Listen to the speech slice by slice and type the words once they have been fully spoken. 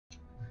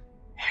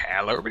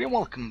Hello everybody and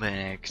welcome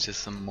back to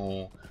some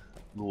more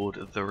Lord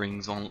of the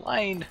Rings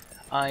Online.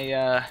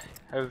 I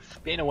have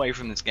been away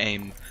from this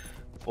game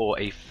for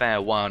a fair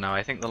while now.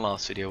 I think the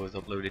last video was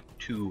uploaded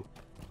 2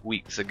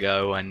 weeks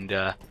ago, and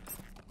yeah,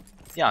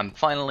 I'm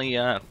finally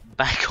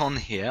back on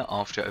here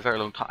after a very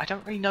long time. I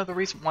don't really know the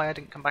reason why I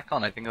didn't come back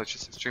on. I think I was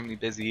just extremely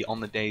busy on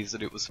the days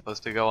that it was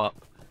supposed to go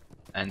up,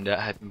 and I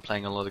had been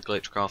playing a lot of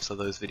Glitchcraft, so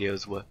those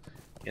videos were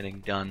getting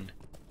done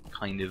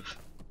kind of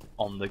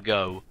on the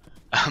go.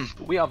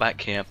 But we are back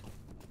here.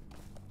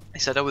 I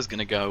said I was going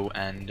to go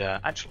and,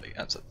 actually,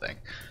 that's the thing.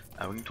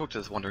 We can talk to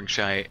this Wandering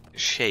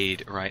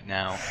Shade right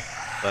now,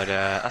 but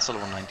that's a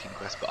level 19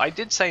 quest. But I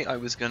did say I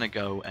was going to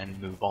go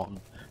and move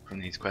on from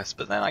these quests,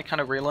 but then I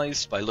kind of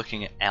realized by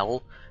looking at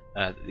L,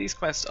 that these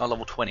quests are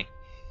level 20,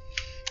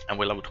 and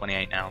we're level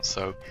 28 now,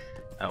 so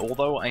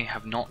although I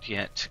have not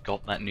yet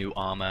got that new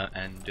armor,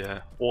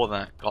 and,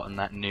 or gotten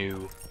that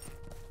new,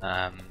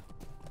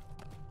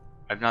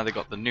 I've neither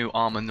got the new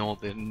armor nor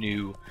the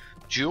new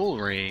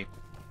jewelry.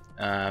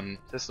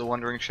 This is the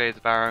Wandering Shade's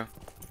barrow.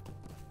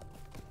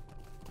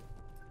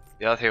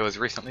 The earth here was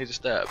recently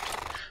disturbed.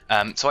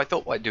 So I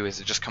thought what I'd do is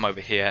just come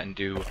over here and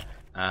do,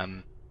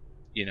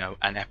 you know,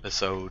 an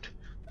episode,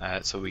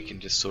 so we can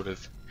just sort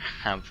of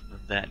have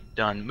that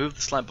done. Move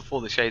the slab before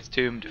the Shade's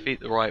tomb, defeat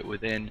the right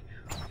within,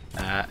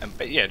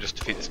 but yeah, just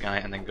defeat this guy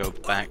and then go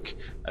back.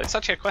 It's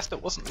actually a quest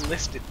that wasn't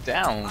listed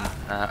down,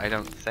 I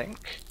don't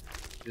think.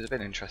 It's a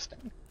bit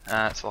interesting.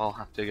 So I'll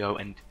have to go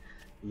and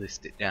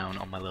list it down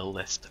on my little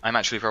list. I'm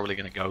actually probably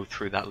going to go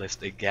through that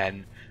list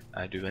again,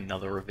 do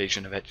another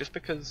revision of it, just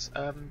because,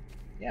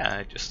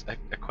 yeah, just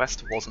a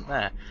quest wasn't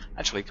there.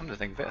 Actually, come to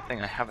think of it, a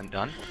thing I haven't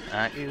done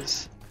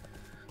is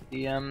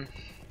the,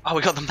 oh,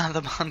 we got the Man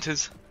of the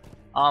Hunters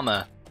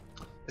armor.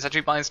 This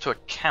actually binds to a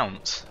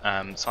count,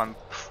 so I'm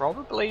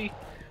probably,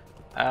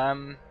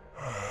 actually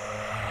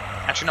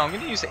no, I'm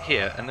going to use it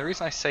here, and the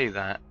reason I say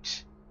that,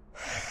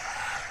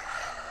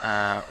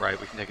 right,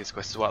 we can take his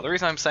quest as well. The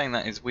reason I'm saying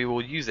that is we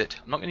will use it.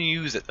 I'm not going to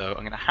use it though,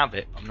 I'm going to have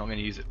it. I'm not going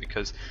to use it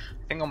because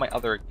I think on my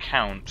other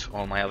account,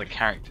 or my other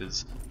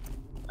characters,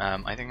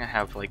 I think I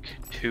have like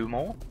 2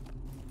 more,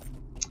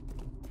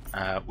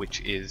 which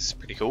is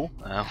pretty cool.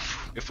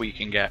 If we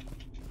can get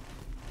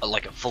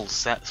like a full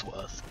set's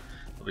worth,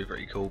 that'll be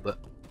pretty cool. But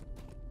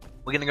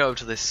we're going to go over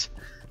to this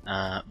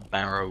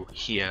barrow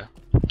here,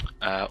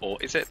 or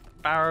is it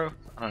barrow?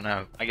 I don't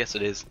know, I guess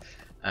it is.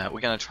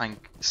 We're going to try and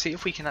see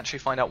if we can actually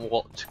find out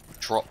what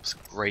drops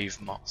grave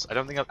moss. I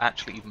don't think I've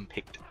actually even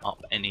picked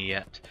up any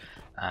yet.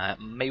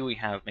 Maybe we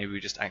have, maybe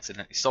we just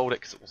accidentally sold it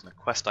because it wasn't a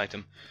quest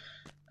item.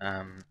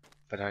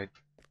 But I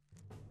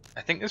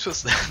think this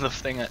was the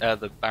thing,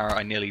 the barrow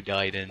I nearly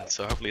died in,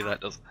 so hopefully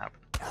that doesn't happen.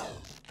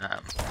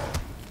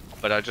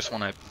 But I just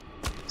want to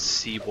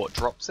see what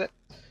drops it.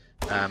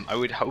 I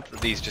would hope that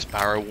these just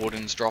barrow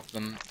wardens drop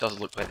them. It does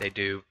look like they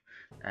do.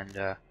 And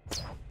the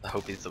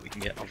hope is that we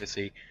can get,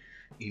 obviously,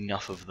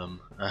 enough of them,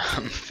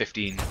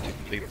 15 to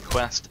complete the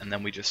quest, and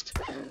then we just,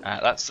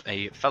 that's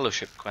a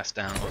fellowship quest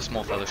down, or a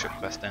small fellowship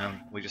quest down.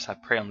 We just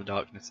have Prey on the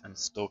Darkness and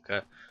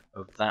Stalker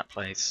of that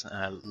place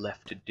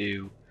left to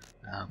do,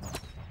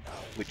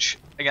 which,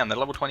 again, they're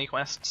level 20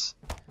 quests,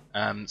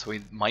 so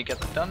we might get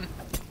them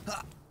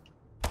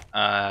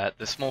done.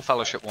 The small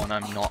fellowship one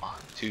I'm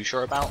not too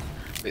sure about,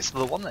 but it's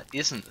the one that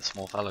isn't the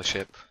small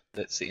fellowship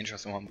that's the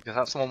interesting one, because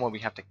that's the one where we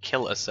have to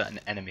kill a certain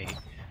enemy,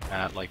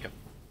 like a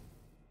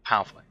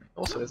powerful enemy.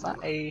 Also, is that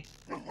a...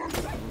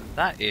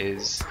 that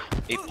is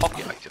a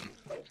pocket item.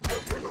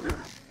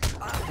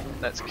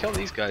 Let's kill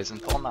these guys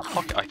and put on that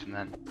pocket item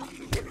then.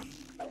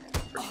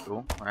 Pretty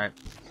cool, right.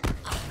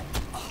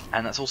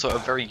 And that's also a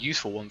very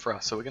useful one for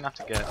us, so we're gonna have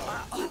to get...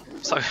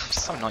 I'm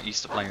so not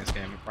used to playing this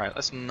game. Right,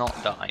 let's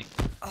not die.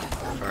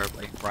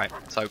 Preferably. Right,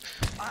 so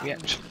we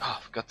actually... oh,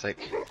 for God's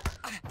sake.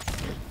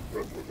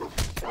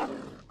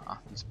 Ah,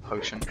 there's a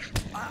potion.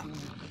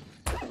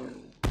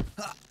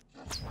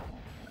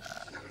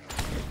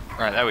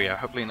 Right, there we go.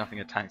 Hopefully nothing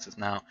attacks us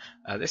now.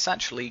 This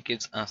actually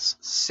gives us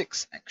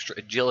 6 extra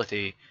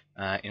agility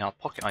in our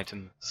pocket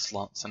item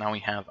slot, so now we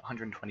have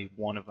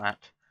 121 of that,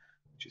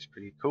 which is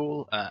pretty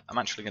cool. I'm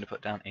actually going to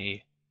put down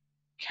a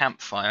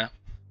campfire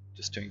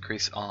just to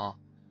increase our,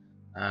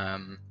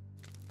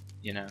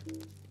 you know,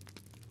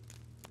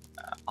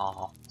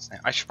 our...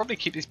 I should probably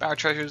keep these barrow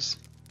treasures.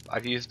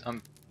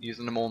 I'm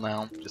using them all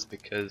now just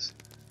because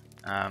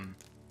I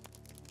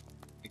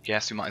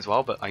guess we might as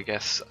well, but I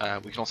guess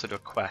we can also do a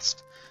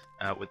quest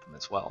with them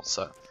as well,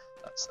 so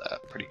that's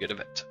pretty good of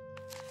it.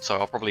 So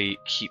I'll probably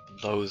keep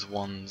those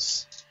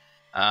ones,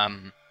 I'll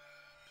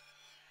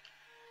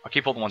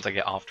keep all the ones I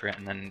get after it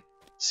and then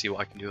see what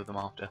I can do with them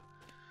after.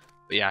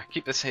 But yeah,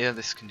 keep this here,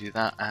 this can do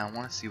that, and I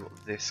want to see what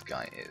this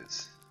guy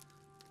is.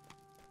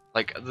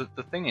 Like,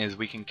 the thing is,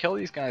 we can kill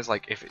these guys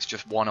like if it's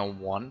just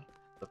one-on-one.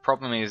 The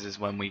problem is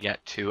when we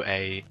get to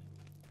a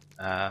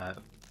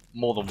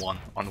more than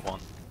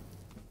one-on-one.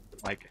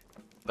 Like,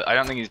 but I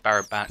don't think his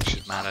barrow bat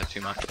should matter too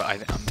much, but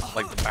I'm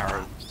like the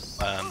barrow,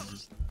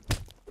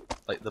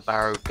 like the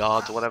barrow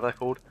guards or whatever they're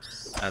called,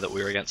 that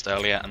we were against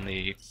earlier, and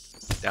the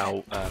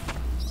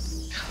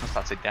I was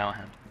about to say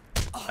Downhand.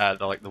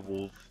 They're like the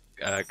wolf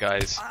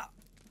guys.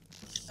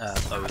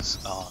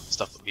 Those are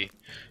stuff that we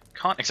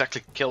can't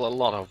exactly kill a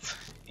lot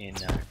of in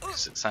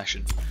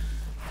succession.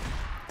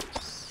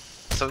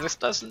 So this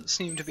doesn't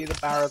seem to be the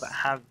barrow that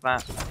had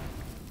that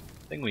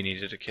thing we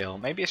needed to kill.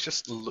 Maybe it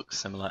just looks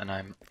similar and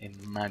I'm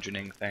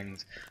imagining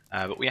things.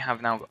 But we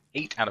have now got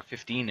 8 out of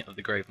 15 of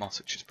the grave moss,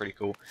 which is pretty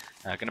cool.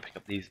 Gonna pick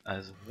up these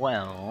as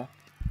well.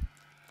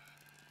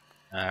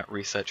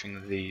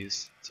 Researching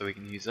these so we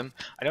can use them.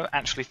 I don't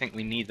actually think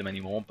we need them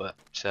anymore, but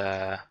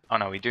oh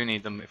no, we do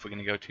need them if we're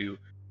going to go to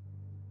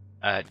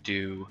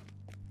do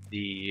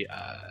the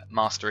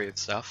mastery and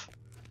stuff.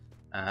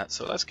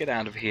 So let's get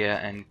out of here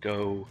and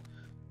go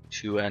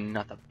to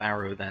another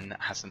barrow then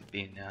that hasn't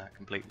been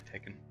completely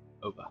taken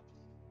over.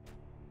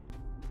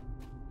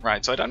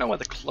 Right, so I don't know where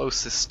the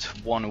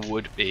closest one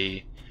would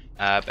be,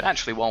 but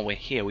actually while we're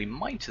here we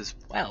might as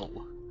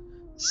well.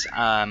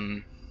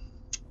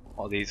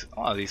 What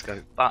are these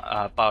guys?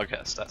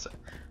 Barghest, that's it.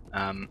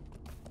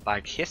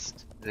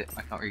 Baghist? Is it?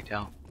 I can't really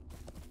tell.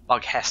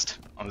 Barghest.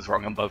 I was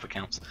wrong on both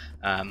accounts.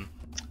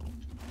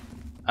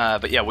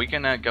 But yeah, we're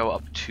gonna go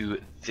up to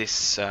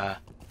this, the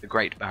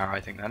Great Barrow, I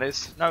think that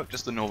is. No,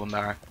 just the Northern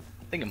Barrow.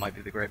 I think it might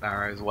be the Great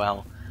Barrow as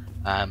well.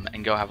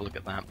 And go have a look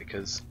at that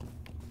because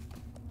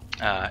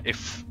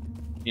if,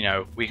 you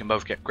know, we can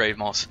both get Grave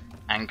Moss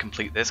and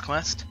complete this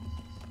quest,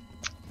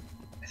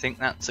 I think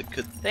that's a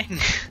good thing.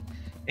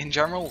 In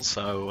general,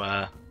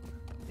 so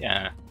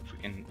yeah, if we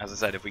can, as I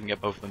said, if we can get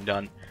both of them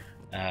done,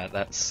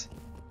 that's,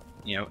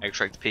 you know,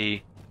 extra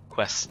XP,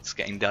 quests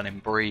getting done in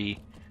Bree,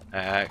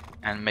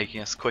 and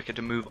making us quicker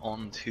to move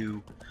on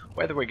to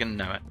whether we're going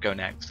to go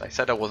next. I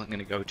said I wasn't going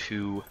to go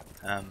to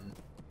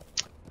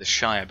the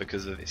Shire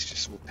because of it's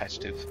just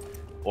repetitive,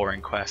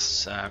 boring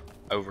quests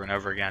over and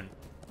over again,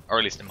 or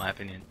at least in my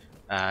opinion.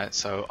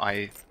 So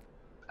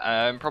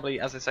I'm probably,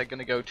 as I said, going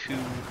to go to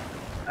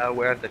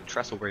where the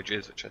Trestle Bridge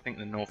is, which I think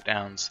the North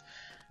Downs,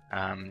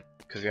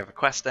 because we have a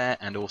quest there,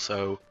 and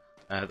also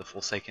the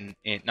Forsaken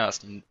Inn. No,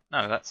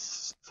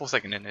 that's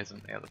Forsaken Inn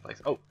isn't the other place.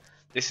 Oh,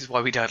 this is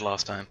why we died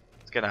last time.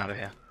 Let's get out of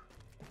here.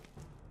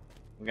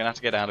 We're gonna have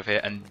to get out of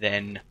here and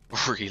then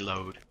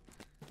reload.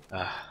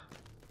 I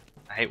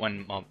hate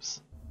when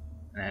mobs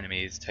and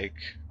enemies take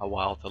a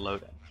while to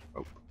load in.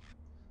 Oh.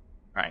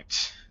 Right.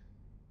 Let's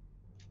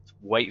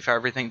wait for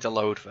everything to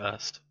load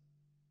first.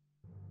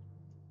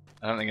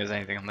 I don't think there's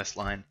anything on this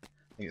line. I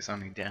think it's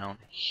only down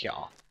here.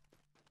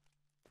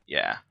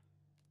 Yeah.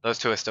 Those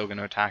two are still going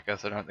to attack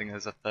us. I don't think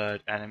there's a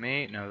third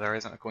enemy. No, there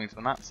isn't according to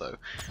the map, so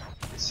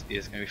this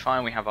is going to be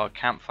fine. We have our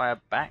campfire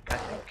back, I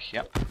think.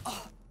 Yep.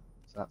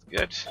 So that's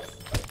good.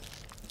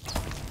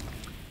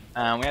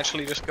 And we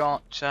actually just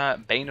got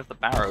Bane of the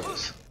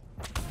Barrows,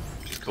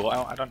 which is cool.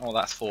 I don't know what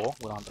that's for.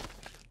 We'll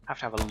have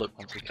to have a look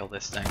once we kill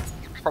this thing.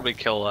 Probably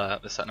kill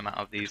a certain amount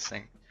of these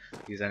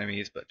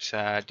enemies, but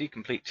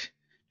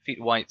defeat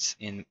whites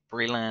in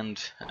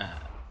Breland,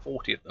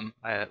 40 of them,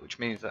 which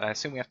means that I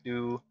assume we have to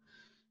do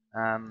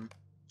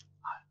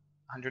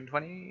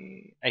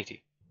 120?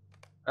 80.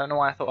 I don't know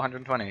why I thought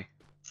 120.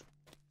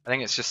 I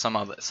think it's just some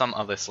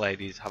other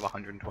ladies have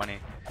 120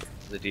 as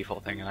the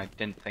default thing, and I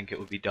didn't think it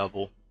would be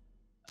double.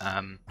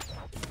 I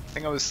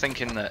think I was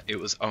thinking that it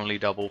was only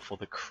double for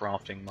the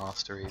crafting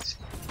masteries.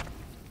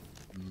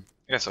 I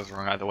guess I was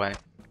wrong either way.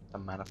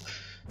 Doesn't matter.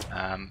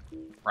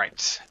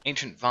 Right,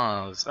 Ancient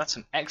Vase. That's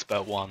an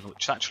expert one,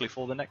 which is actually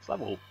for the next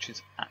level, which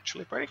is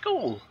actually pretty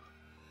cool.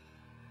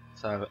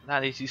 So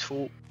that is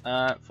useful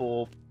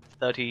for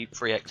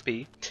 33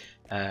 XP.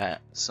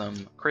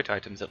 Some crit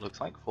items, it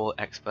looks like, for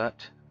Expert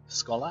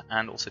Scholar,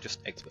 and also just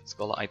Expert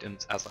Scholar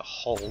items as a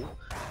whole.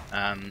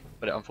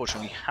 But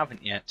unfortunately, we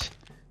haven't yet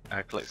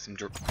collected some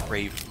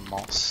Grave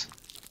Moss.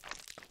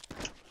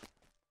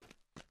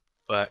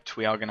 But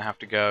we are going to have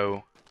to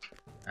go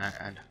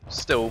and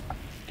still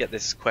get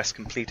this quest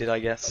completed, I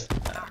guess.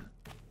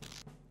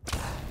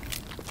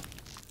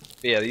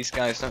 But yeah, these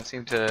guys don't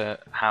seem to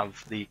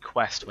have the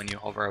quest when you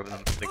hover over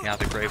them to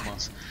gather Grave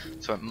Moss,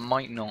 so it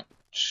might not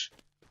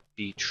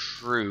be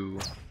true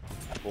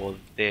for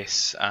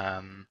this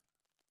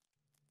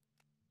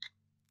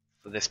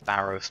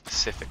barrow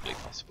specifically,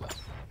 possibly.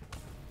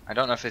 I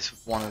don't know if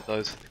it's one of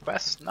those for the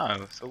quest.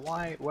 No. So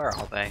where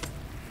are they?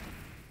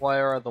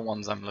 Where are the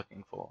ones I'm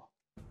looking for?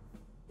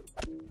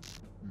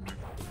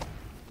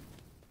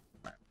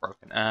 Right,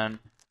 broken urn.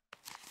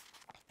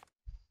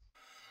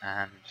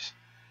 And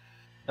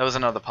there was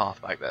another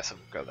path back there, so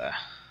we'll go there,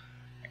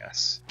 I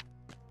guess.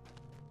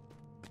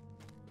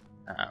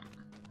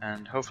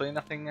 And hopefully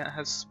nothing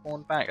has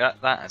spawned back.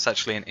 That's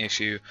actually an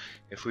issue.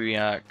 If we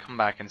come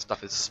back and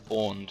stuff is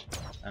spawned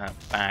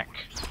back,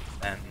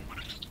 then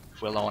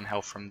if we're low on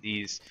health from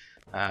these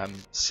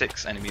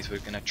 6 enemies we're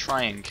going to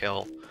try and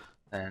kill,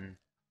 then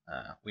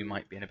we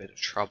might be in a bit of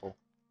trouble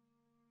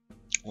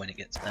when it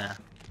gets there.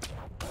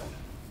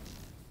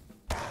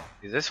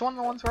 Is this one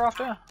the ones we're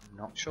after? I'm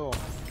not sure.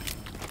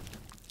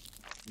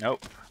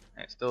 Nope.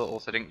 It still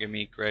also didn't give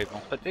me Grave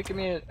Moss, but did give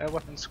me a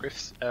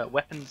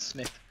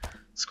weaponsmith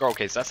scroll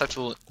case. That's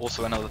actually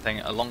also another thing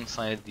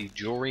alongside the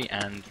jewelry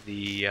and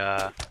the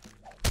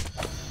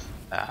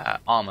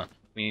armor.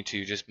 We need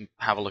to just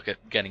have a look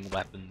at getting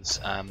weapons.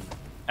 As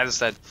I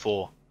said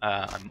before,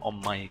 I'm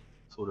on my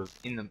sort of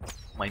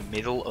my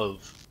middle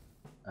of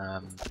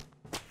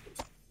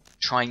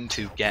trying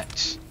to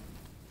get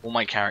all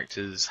my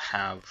characters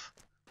have,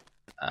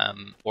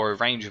 or a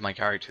range of my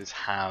characters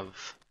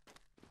have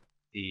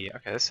the.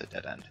 Okay, this is a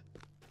dead end.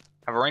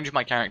 Have a range of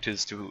my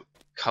characters to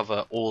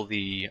cover all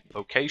the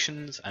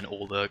vocations and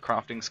all the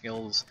crafting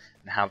skills,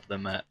 and have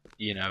them at,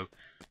 you know,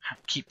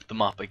 keep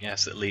them up, I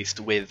guess, at least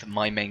with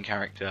my main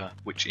character,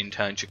 which in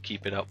turn should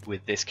keep it up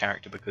with this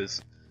character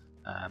because,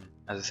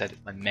 as I said,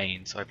 it's my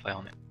main, so I play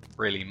on it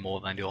really more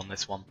than I do on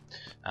this one.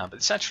 But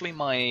it's actually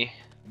my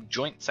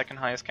joint second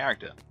highest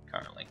character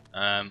currently.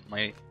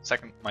 My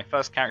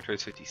first character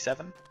is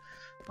 57.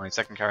 My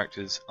second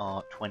characters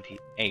are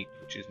 28,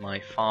 which is my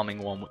farming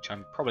one, which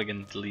I'm probably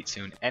going to delete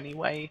soon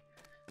anyway,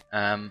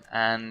 and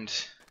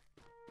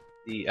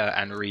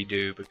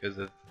redo because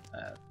of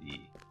the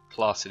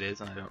class it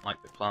is, and I don't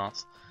like the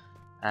class,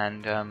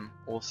 and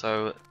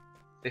also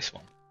this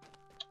one.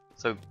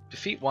 So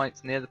defeat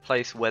whites near the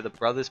place where the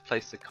brothers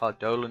placed the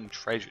Cardolan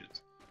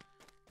treasures.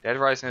 Dead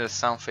rise near the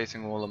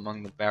south-facing wall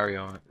among the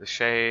barrow. The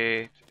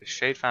shade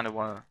found in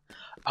one.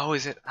 Oh,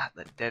 is it at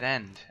the dead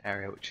end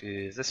area, which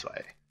is this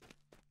way?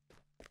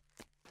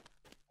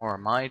 Or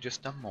am I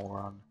just a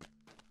moron?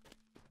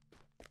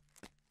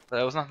 But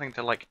there was nothing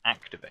to like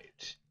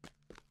activate.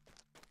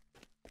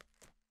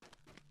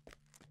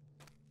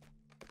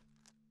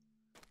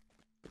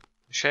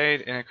 The shade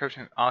in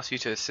encryption asks you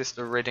to assist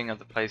the ridding of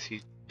the place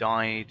he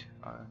died.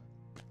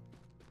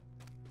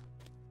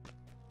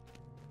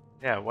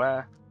 Yeah,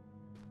 where?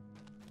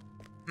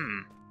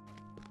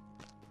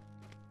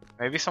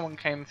 Maybe someone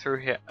came through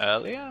here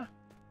earlier?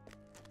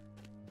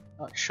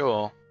 Not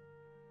sure.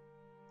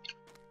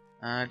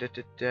 Near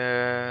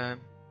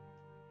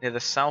the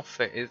south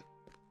is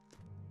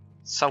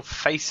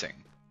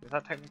south-facing. Is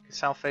that technically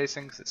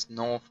south-facing? Because it's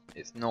north.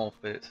 It's north,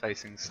 but it's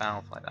facing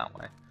south, like that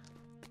way.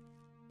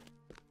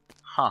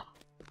 Huh.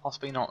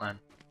 Possibly not then.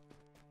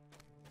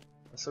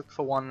 Let's look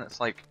for one that's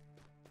like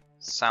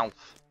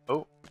south.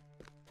 Oh.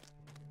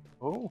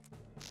 Oh.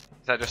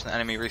 Is that just an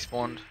enemy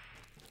respawned?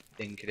 I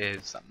think it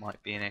is. That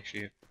might be an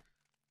issue.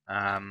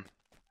 Sort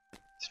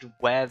of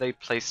where they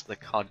placed the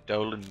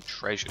Cardolan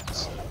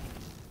treasures.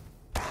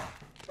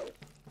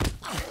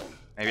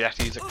 Maybe I have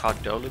to use a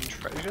Cardolan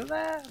treasure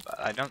there? But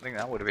I don't think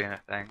that would have been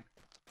a thing.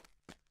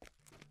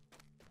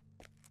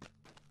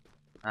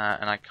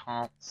 And I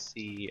can't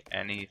see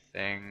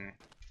anything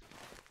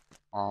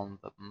on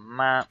the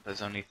map.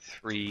 There's only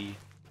 3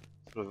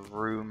 sort of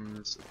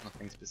rooms. There's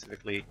nothing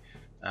specifically.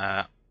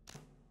 There's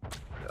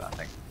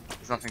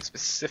nothing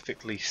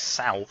specifically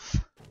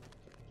south.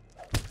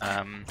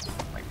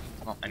 Like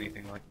not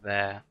anything like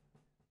there.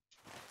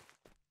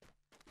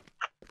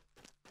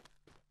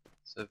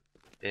 It's a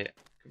bit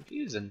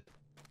confusing.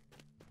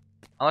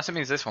 Unless it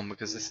means this one,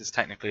 because this is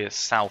technically as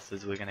south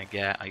as we're gonna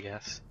get, I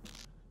guess.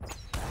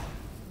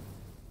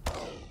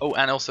 Oh,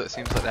 and also it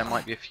seems like there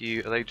might be a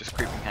few. Are they just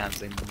creeping hands?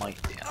 They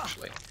might be,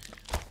 actually.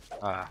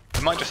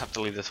 We might just have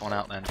to leave this one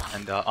out then,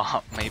 and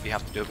I'll maybe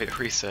have to do a bit of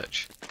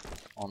research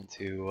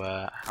onto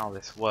how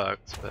this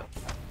works. But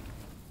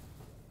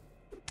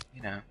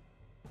you know,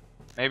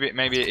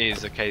 maybe it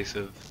is a case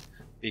of,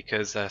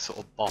 because they're sort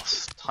of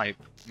boss type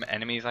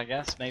enemies, I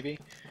guess, maybe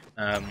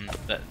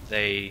that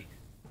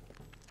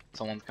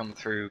someone's come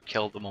through,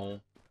 killed them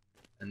all,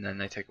 and then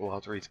they take a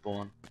while to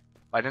respawn.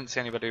 I didn't see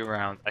anybody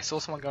around. I saw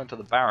someone go into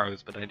the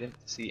barrows, but I didn't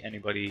see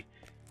anybody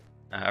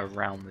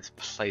around this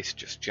place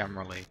just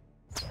generally.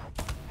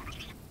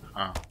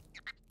 Huh.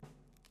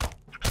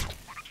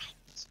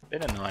 It's a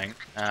bit annoying.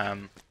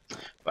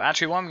 But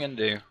actually what I'm going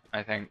to do,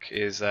 I think,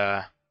 is,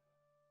 as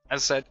I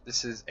said,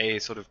 this is a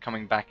sort of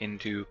coming back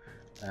into,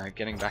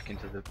 getting back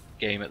into the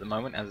game at the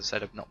moment. As I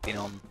said, I've not been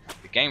on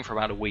the game for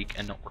about a week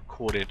and not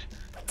recorded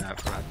for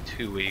about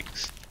 2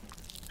 weeks.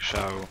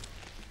 So,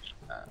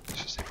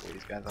 let's just take all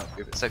these guys out,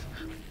 be a bit safe.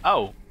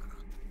 Oh!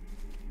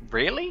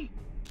 Really?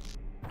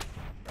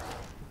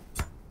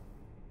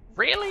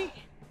 Really?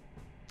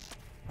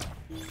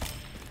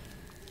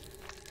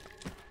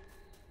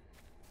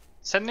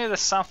 Said near the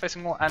south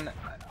facing wall, and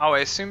oh, I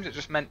assumed it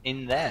just meant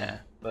in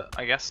there, but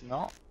I guess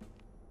not.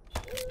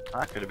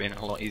 That could have been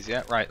a lot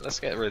easier. Right, let's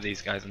get rid of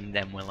these guys and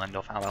then we'll end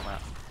off. How about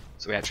that?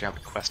 So we actually have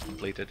the quest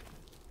completed.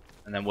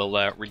 And then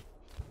we'll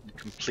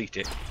complete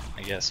it,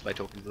 I guess, by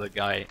talking to the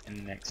guy in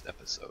the next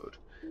episode.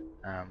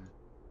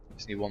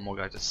 Just need one more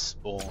guy to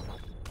spawn.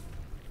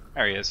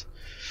 There he is.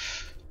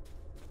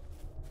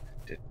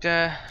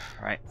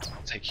 Right,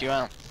 I'll take you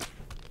out.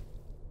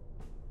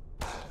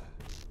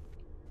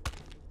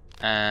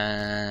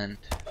 And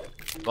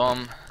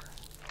bomb.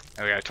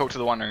 There we go. Talk to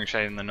the Wandering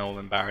Shade in the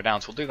Northern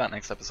barrow-downs. We'll do that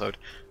next episode.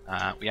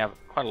 We have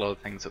quite a lot of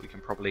things that we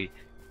can probably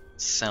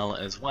sell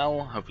as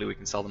well. Hopefully we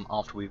can sell them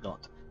after we've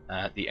got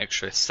the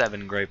extra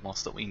 7 grave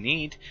moss that we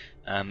need,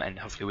 and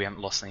hopefully we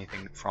haven't lost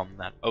anything from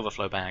that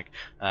overflow bag.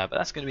 But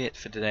that's going to be it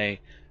for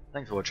today.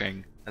 thanks for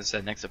watching. As I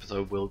said, next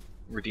episode we'll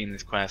redeem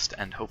this quest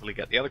and hopefully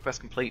get the other quest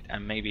complete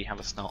and maybe have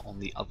a start on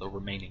the other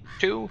remaining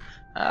 2.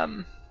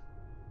 And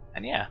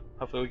yeah,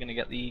 hopefully we're going to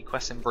get the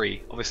quest in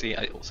free. Obviously,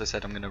 I also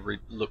said I'm going to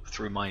look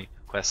through my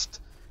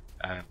quest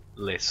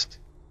list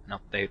and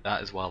update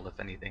that as well if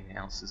anything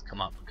else has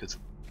come up because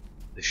of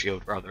the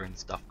Shield Brother and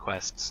stuff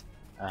quests.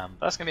 But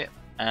that's going to be it,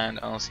 and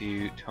I'll see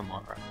you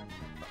tomorrow.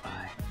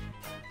 Bye.